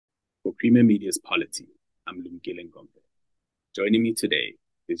For Premier Media's Polity, I'm Blumenthal. Joining me today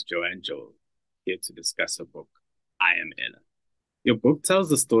is Joanne Jowell, here to discuss her book, I Am Ella. Your book tells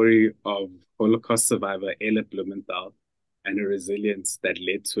the story of Holocaust survivor Ella Blumenthal and her resilience that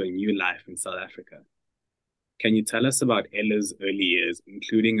led to a new life in South Africa. Can you tell us about Ella's early years,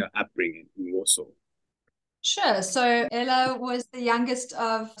 including her upbringing in Warsaw? Sure. So Ella was the youngest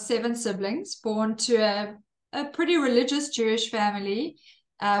of seven siblings, born to a pretty religious Jewish family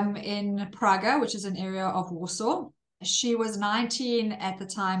in Praga, which is an area of Warsaw. She was 19 at the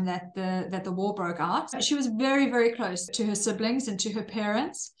time that the war broke out. She was very, very close to her siblings and to her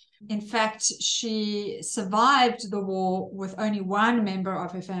parents. In fact, she survived the war with only one member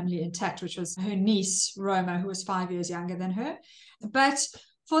of her family intact, which was her niece, Roma, who was 5 years younger than her. But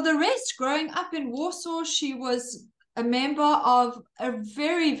for the rest, growing up in Warsaw, she was a member of a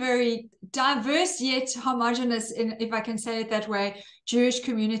very, very diverse yet homogenous, if I can say it that way, Jewish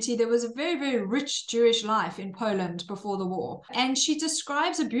community. There was a very, very rich Jewish life in Poland before the war. And she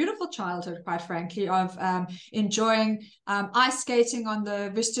describes a beautiful childhood, quite frankly, of enjoying ice skating on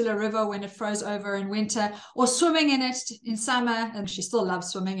the Vistula River when it froze over in winter, or swimming in it in summer. And she still loves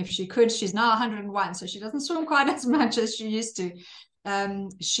swimming if she could. She's now 101, so she doesn't swim quite as much as she used to.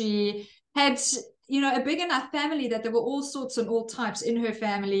 She had, a big enough family that there were all sorts and all types in her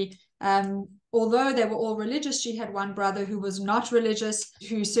family. Although they were all religious, she had one brother who was not religious,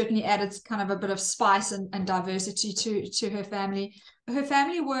 who certainly added kind of a bit of spice and diversity to her family. Her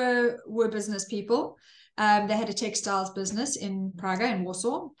family were business people. They had a textiles business in Praga, in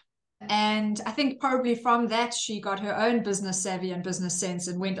Warsaw. And I think probably from that, she got her own business savvy and business sense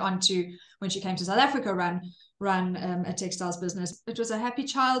and went on to, when she came to South Africa, run a textiles business. It was a happy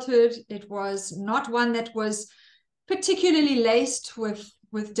childhood. It was not one that was particularly laced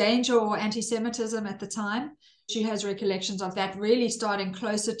with danger or anti-Semitism at the time. She has recollections of that really starting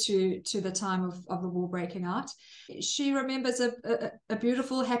closer to the time of the war breaking out. She remembers a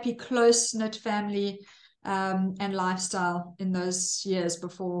beautiful, happy, close-knit family and lifestyle in those years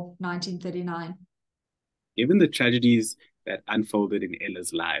before 1939. Given the tragedies that unfolded in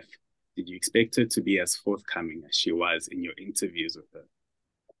Ella's life, did you expect her to be as forthcoming as she was in your interviews with her?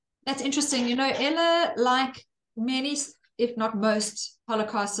 That's interesting. Ella, like many, if not most,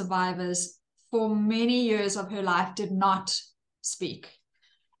 Holocaust survivors, for many years of her life did not speak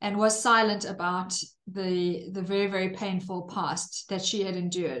and was silent about the very, very painful past that she had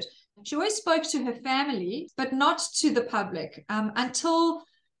endured. She always spoke to her family, but not to the public until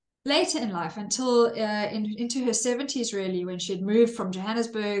later in life, until into her 70s, really, when she had moved from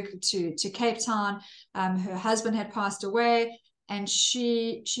Johannesburg to Cape Town. Her husband had passed away, and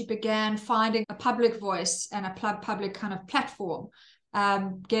she began finding a public voice and a public kind of platform,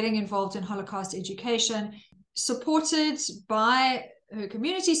 getting involved in Holocaust education, supported by her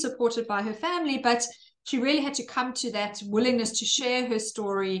community, supported by her family, but she really had to come to that willingness to share her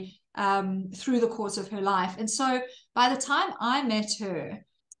story through the course of her life. And so by the time I met her,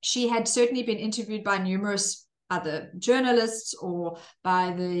 she had certainly been interviewed by numerous other journalists or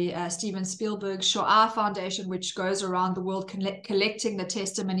by the Steven Spielberg Shoah Foundation, which goes around the world collecting the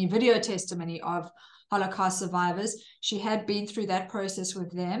testimony, video testimony of Holocaust survivors. She had been through that process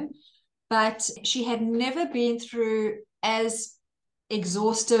with them, but she had never been through as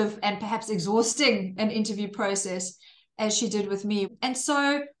exhaustive and perhaps exhausting an interview process as she did with me. And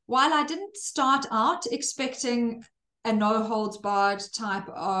so while I didn't start out expecting a no-holds-barred type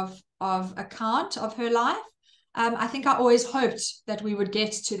of account of her life, I think I always hoped that we would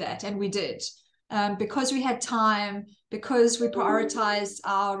get to that, and we did. Because we had time, because we prioritized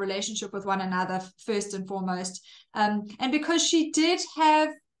our relationship with one another first and foremost, and because she did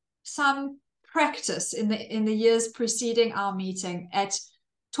have some practice in the years preceding our meeting at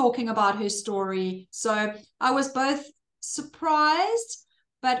talking about her story. So I was both surprised,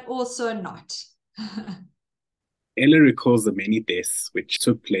 but also not. Ella recalls the many deaths which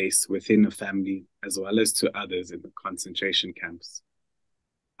took place within her family as well as to others in the concentration camps.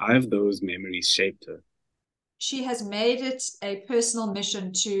 How have those memories shaped her? She has made it a personal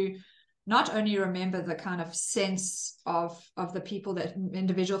mission to not only remember the kind of sense of the people, that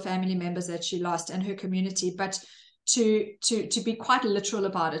individual family members that she lost and her community, but to be quite literal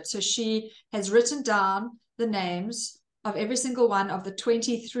about it. So she has written down the names of every single one of the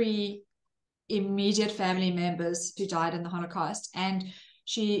 23 immediate family members who died in the Holocaust, and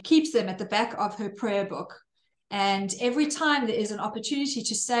she keeps them at the back of her prayer book. And every time there is an opportunity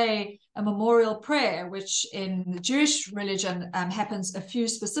to say a memorial prayer, which in the Jewish religion happens a few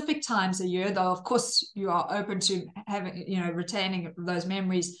specific times a year, though of course you are open to having, retaining those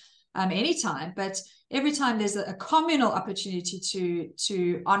memories anytime, but every time there's a communal opportunity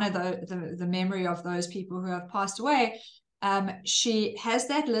to honor the memory of those people who have passed away, she has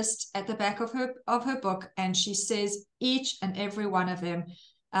that list at the back of her book, and she says each and every one of them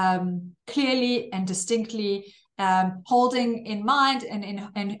clearly and distinctly, holding in mind and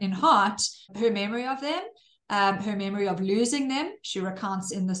in heart her memory of them, her memory of losing them. She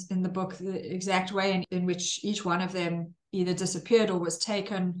recounts in the book the exact way in which each one of them either disappeared or was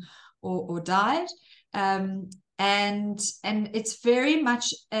taken or died. And it's very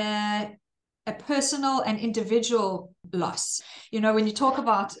much a personal and individual loss. When you talk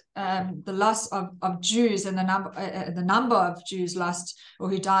about the loss of Jews and the number of Jews lost or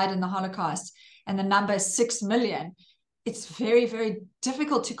who died in the Holocaust, and the number is 6 million, it's very, very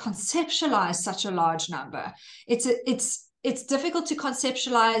difficult to conceptualize such a large number. It's difficult to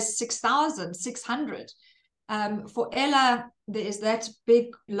conceptualize 6,600. For Ella, there is that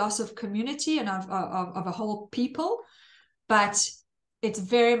big loss of community and of a whole people, but it's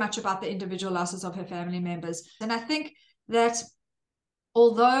very much about the individual losses of her family members. And I think that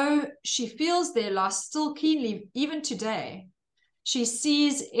although she feels their loss still keenly, even today, she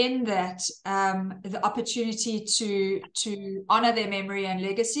sees in that the opportunity to honor their memory and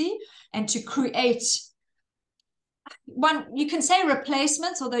legacy, and to create you can say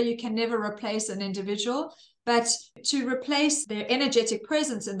replacements, although you can never replace an individual, but to replace their energetic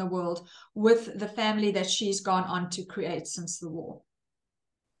presence in the world with the family that she's gone on to create since the war.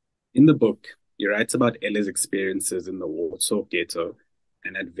 In the book, you write about Ella's experiences in the Warsaw Ghetto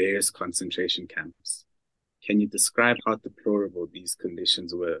and at various concentration camps. Can you describe how deplorable these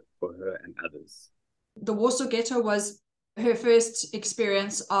conditions were for her and others? The Warsaw Ghetto was her first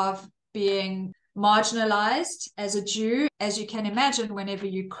experience of being marginalized as a Jew. As you can imagine, whenever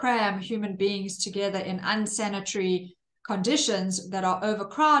you cram human beings together in unsanitary conditions that are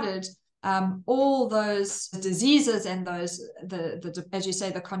overcrowded, all those diseases and those, as you say,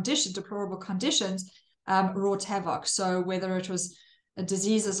 the deplorable conditions wrought havoc. So whether it was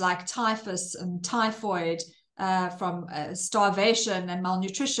diseases like typhus and typhoid, from starvation and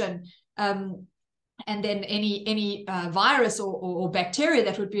malnutrition, and then any virus or bacteria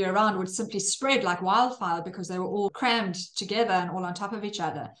that would be around would simply spread like wildfire because they were all crammed together and all on top of each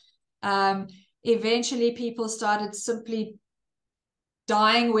other. Eventually, people started simply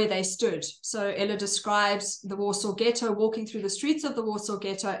dying where they stood. So Ella describes the Warsaw Ghetto, walking through the streets of the Warsaw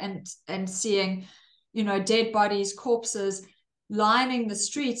Ghetto and seeing, dead bodies, corpses lining the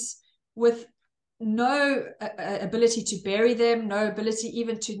streets with no ability to bury them, no ability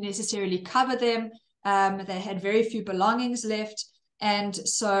even to necessarily cover them. They had very few belongings left. And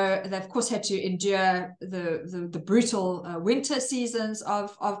so they, of course, had to endure the brutal winter seasons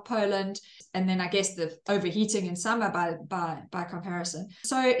of Poland. And then I guess the overheating in summer by comparison.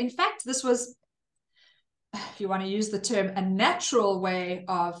 So in fact, this was, if you want to use the term, a natural way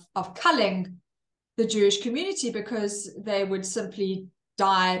of culling the Jewish community, because they would simply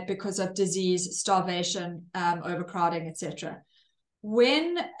die because of disease, starvation, overcrowding, etc.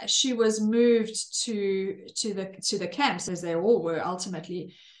 When she was moved to the camps, as they all were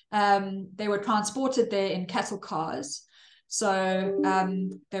ultimately, they were transported there in cattle cars. So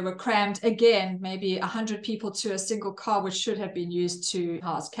they were crammed again, maybe 100 people to a single car, which should have been used to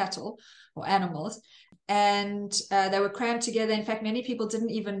house cattle or animals. And they were crammed together. In fact, many people didn't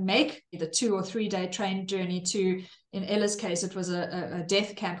even make the 2 or 3 day train journey to, in Ella's case, it was a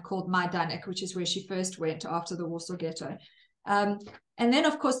death camp called Majdanek, which is where she first went after the Warsaw Ghetto. And then,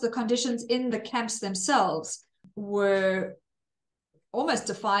 of course, the conditions in the camps themselves were almost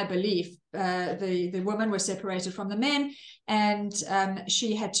defy belief. The women were separated from the men, and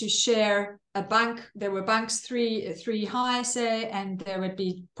she had to share a bunk. There were bunks three high, say, and there would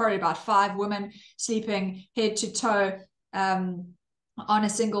be probably about 5 women sleeping head to toe on a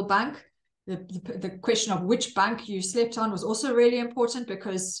single bunk. The question of which bunk you slept on was also really important,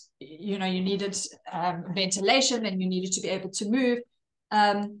 because you needed ventilation and you needed to be able to move.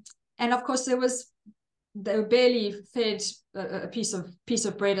 And of course, they were barely fed a piece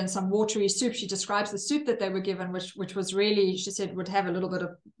of bread and some watery soup. She describes the soup that they were given, which was really, she said, would have a little bit of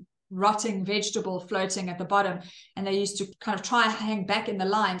rotting vegetable floating at the bottom, and they used to kind of try and hang back in the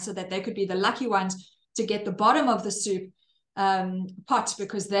line so that they could be the lucky ones to get the bottom of the soup pot,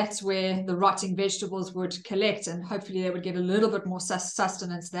 because that's where the rotting vegetables would collect, and hopefully they would get a little bit more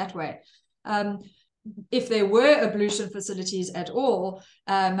sustenance that way. If there were ablution facilities at all,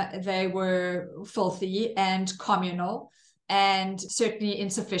 they were filthy and communal, and certainly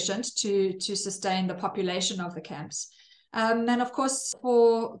insufficient to sustain the population of the camps. And of course,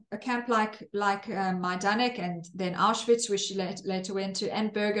 for a camp like Majdanek and then Auschwitz, which she later went to,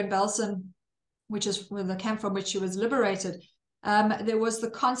 and Bergen-Belsen, which is the camp from which she was liberated, there was the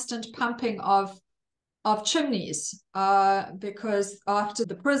constant pumping of chimneys, because after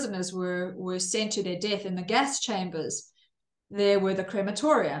the prisoners were sent to their death in the gas chambers, there were the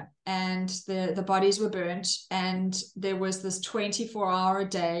crematoria, and the bodies were burnt, and there was this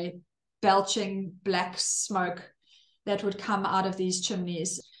 24-hour-a-day belching black smoke that would come out of these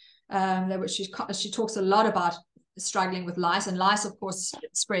chimneys. She talks a lot about struggling with lice, and lice, of course,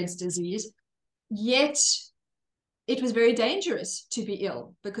 spreads disease. Yet it was very dangerous to be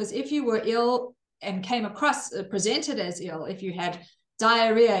ill, because if you were ill and came across, presented as ill, if you had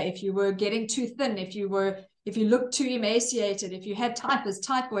diarrhea, if you were getting too thin, if you looked too emaciated, if you had typhus,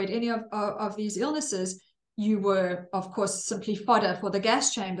 typhoid, any of these illnesses, you were, of course, simply fodder for the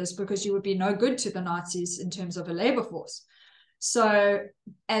gas chambers, because you would be no good to the Nazis in terms of a labor force. So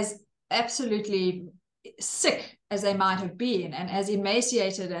as absolutely sick as they might have been, and as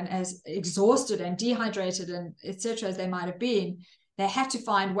emaciated and as exhausted and dehydrated and etc. as they might have been, they had to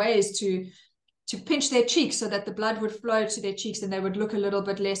find ways to pinch their cheeks so that the blood would flow to their cheeks and they would look a little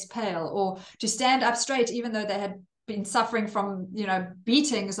bit less pale, or to stand up straight even though they had been suffering from,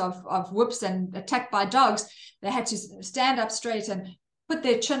 beatings of whips and attacked by dogs. They had to stand up straight and put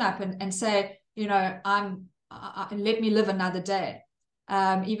their chin up and say, let me live another day,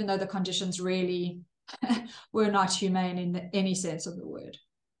 even though the conditions really were not humane in any sense of the word.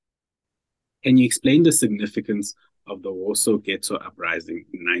 Can you explain the significance of the Warsaw Ghetto uprising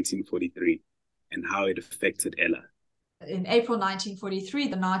in 1943 and how it affected Ella? In April 1943,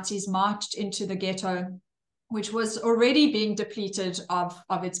 the Nazis marched into the ghetto, which was already being depleted of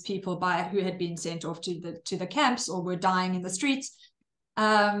its people who had been sent off to the camps or were dying in the streets.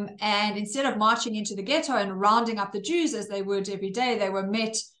 And instead of marching into the ghetto and rounding up the Jews as they would every day, they were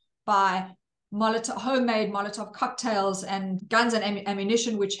met by homemade Molotov cocktails and guns and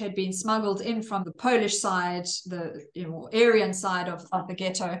ammunition, which had been smuggled in from the Polish side, the Aryan side of the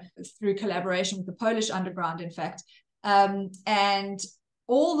ghetto, through collaboration with the Polish underground, in fact. And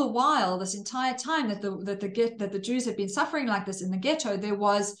all the while, this entire time that the Jews had been suffering like this in the ghetto, there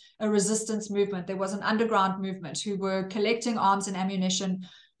was a resistance movement. There was an underground movement who were collecting arms and ammunition,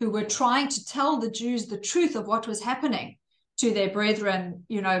 who were trying to tell the Jews the truth of what was happening to their brethren,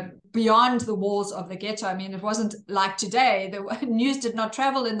 beyond the walls of the ghetto. I mean, it wasn't like today. The news did not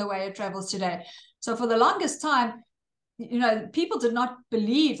travel in the way it travels today. So for the longest time, people did not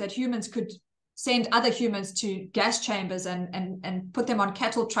believe that humans could send other humans to gas chambers and put them on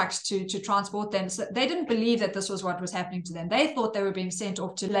cattle trucks to transport them. So they didn't believe that this was what was happening to them. They thought they were being sent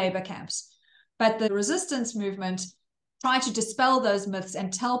off to labor camps. But the resistance movement tried to dispel those myths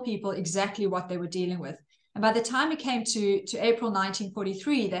and tell people exactly what they were dealing with. And by the time it came to April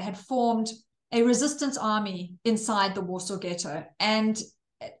 1943, they had formed a resistance army inside the Warsaw Ghetto. And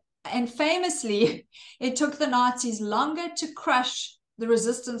famously, it took the Nazis longer to crush the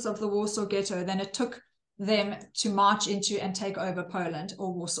resistance of the Warsaw Ghetto than it took them to march into and take over Poland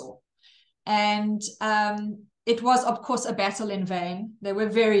or Warsaw. And it was, of course, a battle in vain. There were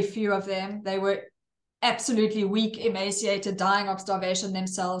very few of them. They were absolutely weak, emaciated, dying of starvation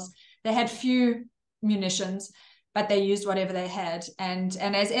themselves. They had few munitions, but they used whatever they had. And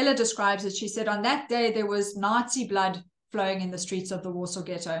as Ella describes it, she said, on that day, there was Nazi blood flowing in the streets of the Warsaw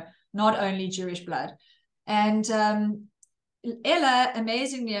Ghetto, not only Jewish blood. And Ella,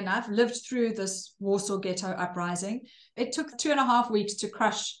 amazingly enough, lived through this Warsaw Ghetto uprising. It took 2.5 weeks to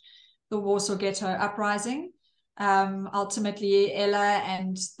crush the Warsaw Ghetto uprising. Ultimately, Ella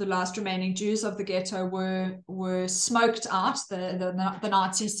and the last remaining Jews of the ghetto were smoked out. The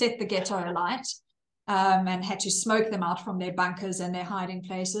Nazis set the ghetto alight and had to smoke them out from their bunkers and their hiding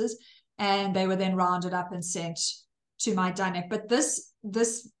places. And they were then rounded up and sent to Majdanek. But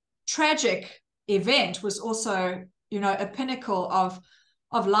this tragic event was also, a pinnacle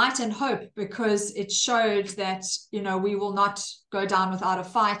of light and hope, because it showed that, we will not go down without a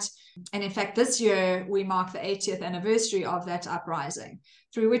fight. And in fact, this year we mark the 80th anniversary of that uprising,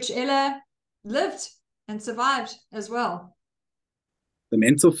 through which Ella lived and survived as well. The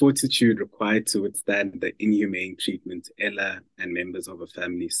mental fortitude required to withstand the inhumane treatment Ella and members of her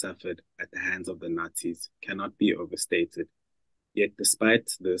family suffered at the hands of the Nazis cannot be overstated. Yet despite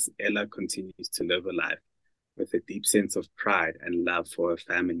this, Ella continues to live a life with a deep sense of pride and love for her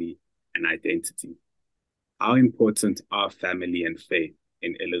family and identity. How important are family and faith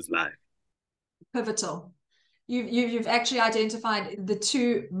in Ella's life? Pivotal. You've actually identified the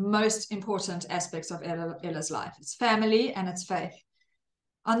two most important aspects of Ella's life. It's family and it's faith.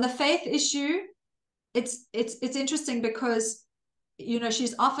 On the faith issue, it's interesting because, you know,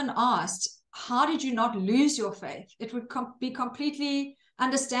 she's often asked, how did you not lose your faith? It would be completely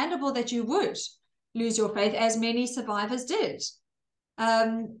understandable that you would lose your faith, as many survivors did.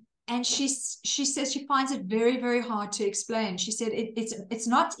 And she says she finds it very, very hard to explain. She said it's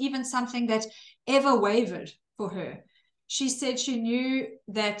not even something that ever wavered for her. She said she knew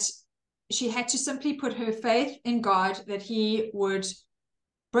that she had to simply put her faith in God, that he would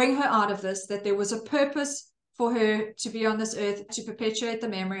bring her out of this, that there was a purpose for her to be on this earth, to perpetuate the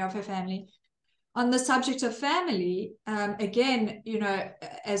memory of her family. On the subject of family, again, you know,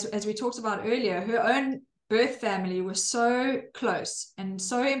 as we talked about earlier, her own birth family was so close and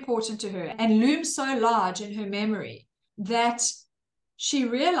so important to her and loomed so large in her memory that she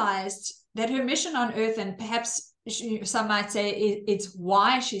realized that her mission on earth, and perhaps some might say it's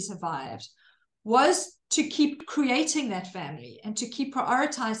why she survived, was to keep creating that family and to keep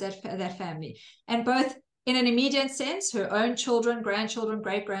prioritize that family. And both in an immediate sense, her own children, grandchildren,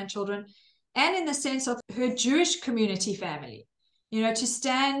 great-grandchildren, and in the sense of her Jewish community family, you know, to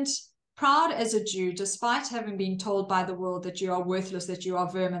stand proud as a Jew, despite having been told by the world that you are worthless, that you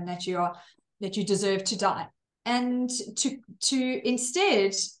are vermin, that you deserve to die, and to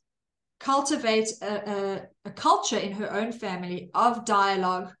instead cultivate a culture in her own family of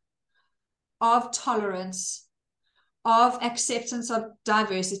dialogue, of tolerance, of acceptance of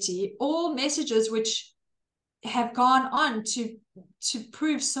diversity, all messages which have gone on to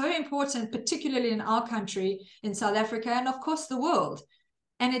prove so important, particularly in our country, in South Africa, and of course the world.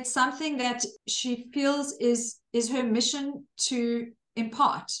 And it's something that she feels is her mission to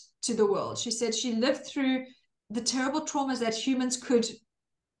impart to the world. She said she lived through the terrible traumas that humans could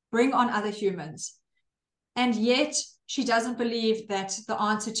bring on other humans, and yet she doesn't believe that the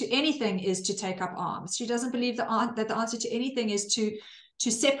answer to anything is to take up arms. She doesn't believe that the answer to anything is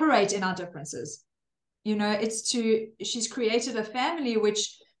to separate in our differences. You know, she's created a family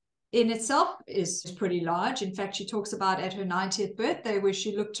which in itself is pretty large. In fact, she talks about at her 90th birthday, where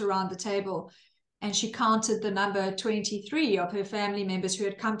she looked around the table and she counted the number 23 of her family members who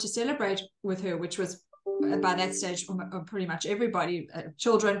had come to celebrate with her, which was by that stage pretty much everybody,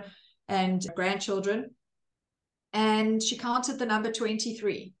 children and grandchildren. And she counted the number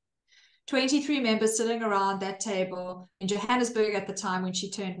 23. 23 members sitting around that table in Johannesburg at the time when she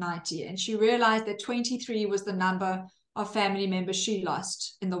turned 90. And she realized that 23 was the number of family members she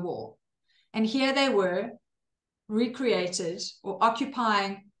lost in the war. And here they were, recreated or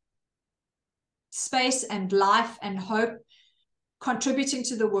occupying space and life and hope, contributing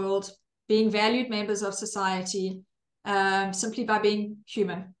to the world, being valued members of society, simply by being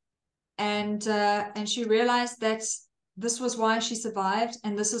human. And she realized that this was why she survived,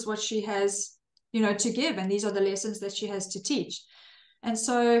 and this is what she has, you know, to give, and these are the lessons that she has to teach. And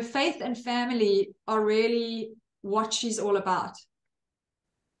so faith and family are really what she's all about.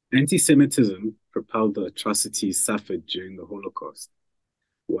 Anti-Semitism propelled the atrocities suffered during the Holocaust.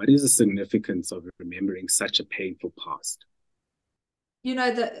 What is the significance of remembering such a painful past? You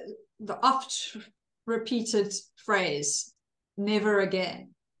know, the oft repeated phrase, never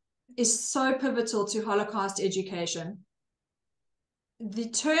again, is so pivotal to Holocaust education. The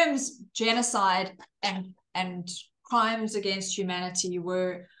terms genocide and crimes against humanity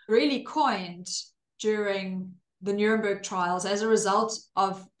were really coined during the Nuremberg trials as a result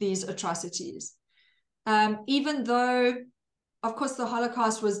of these atrocities. Even though, of course, the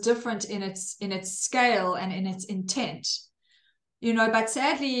Holocaust was different in its scale and in its intent, you know, but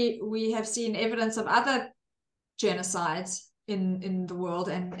sadly, we have seen evidence of other genocides in the world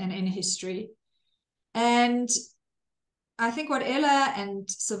and in history. And I think what Ella and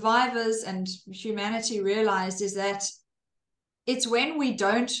survivors and humanity realized is that it's when we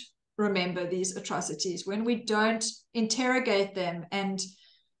don't remember these atrocities, when we don't interrogate them and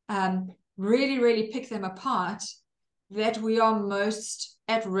really, really pick them apart, that we are most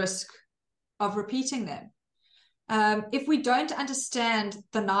at risk of repeating them. If we don't understand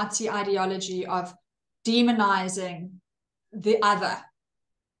the Nazi ideology of demonizing the other,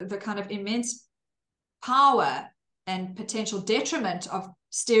 the kind of immense power and potential detriment of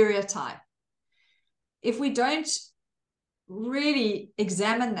stereotype, if we don't really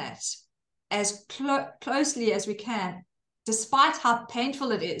examine that as closely as we can, despite how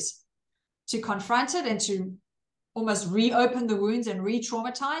painful it is to confront it and to almost reopen the wounds and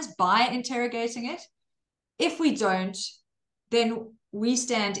re-traumatize by interrogating it, if we don't, then we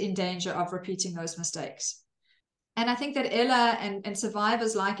stand in danger of repeating those mistakes. And I think that Ella and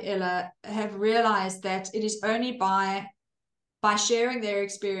survivors like Ella have realized that it is only by sharing their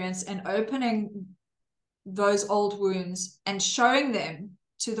experience and opening those old wounds and showing them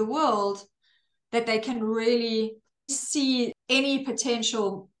to the world that they can really see any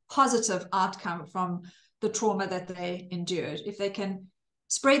potential positive outcome from the trauma that they endured. If they can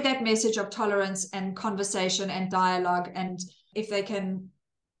spread that message of tolerance and conversation and dialogue, and if they can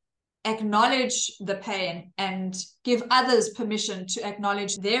acknowledge the pain and give others permission to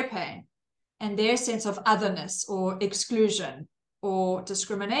acknowledge their pain and their sense of otherness or exclusion or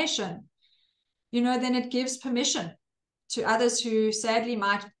discrimination, then it gives permission to others who sadly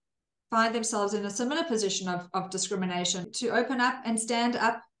might find themselves in a similar position of discrimination to open up and stand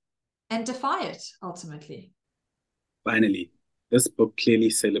up and defy it ultimately. Finally, this book clearly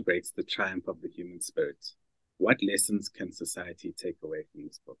celebrates the triumph of the human spirit. What lessons can society take away from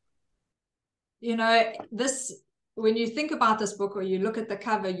this book? When you think about this book or you look at the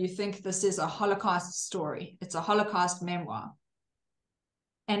cover, you think this is a Holocaust story. It's a Holocaust memoir.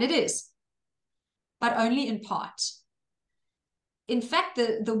 And it is, but only in part. In fact,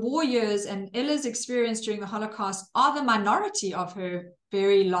 the war years and Ella's experience during the Holocaust are the minority of her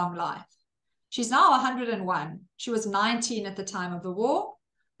very long life. She's now 101. She was 19 at the time of the war,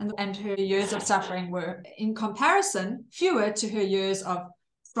 and her years of suffering were, in comparison, fewer to her years of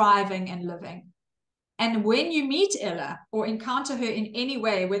thriving and living. And when you meet Ella or encounter her in any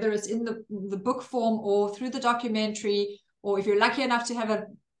way, whether it's in the book form or through the documentary, or if you're lucky enough to have a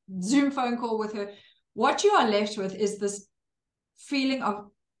Zoom phone call with her, what you are left with is this feeling of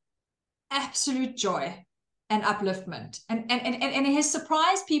absolute joy and upliftment. And it has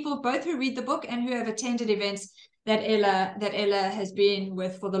surprised people, both who read the book and who have attended events that Ella has been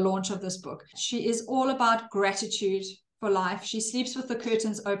with for the launch of this book. She is all about gratitude for life. She sleeps with the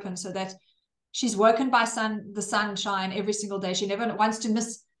curtains open so that she's woken by the sunshine every single day. She never wants to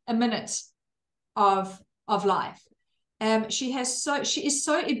miss a minute of life. She is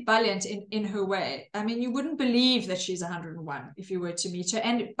so ebullient in her way. I mean, you wouldn't believe that she's 101 if you were to meet her.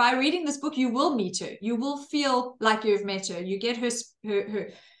 And by reading this book, you will meet her. You will feel like you've met her. You get her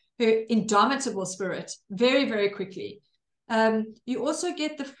indomitable spirit very, very quickly. You also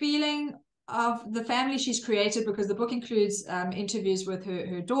get the feeling of the family she's created, because the book includes interviews with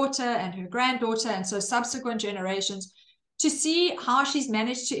her daughter and her granddaughter, and so subsequent generations, to see how she's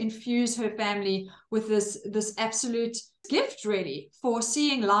managed to infuse her family with this absolute gift, really, for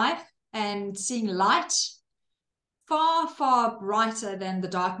seeing life and seeing light far, far brighter than the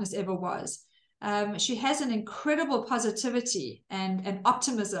darkness ever was. She has an incredible positivity and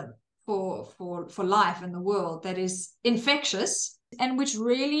optimism for life and the world that is infectious, and which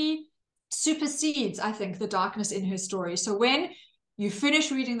really supersedes, I think, the darkness in her story. So when you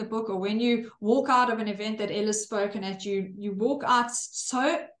finish reading the book, or when you walk out of an event that Ella's spoken at, you walk out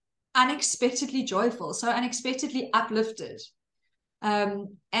so unexpectedly joyful, so unexpectedly uplifted, and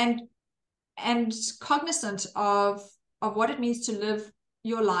cognizant of what it means to live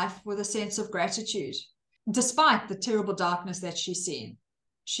your life with a sense of gratitude, despite the terrible darkness that she's seen.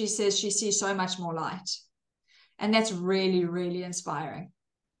 She says she sees so much more light, and that's really, really inspiring.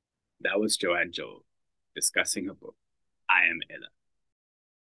 That was Joanne Jowell discussing her book, I Am Ella.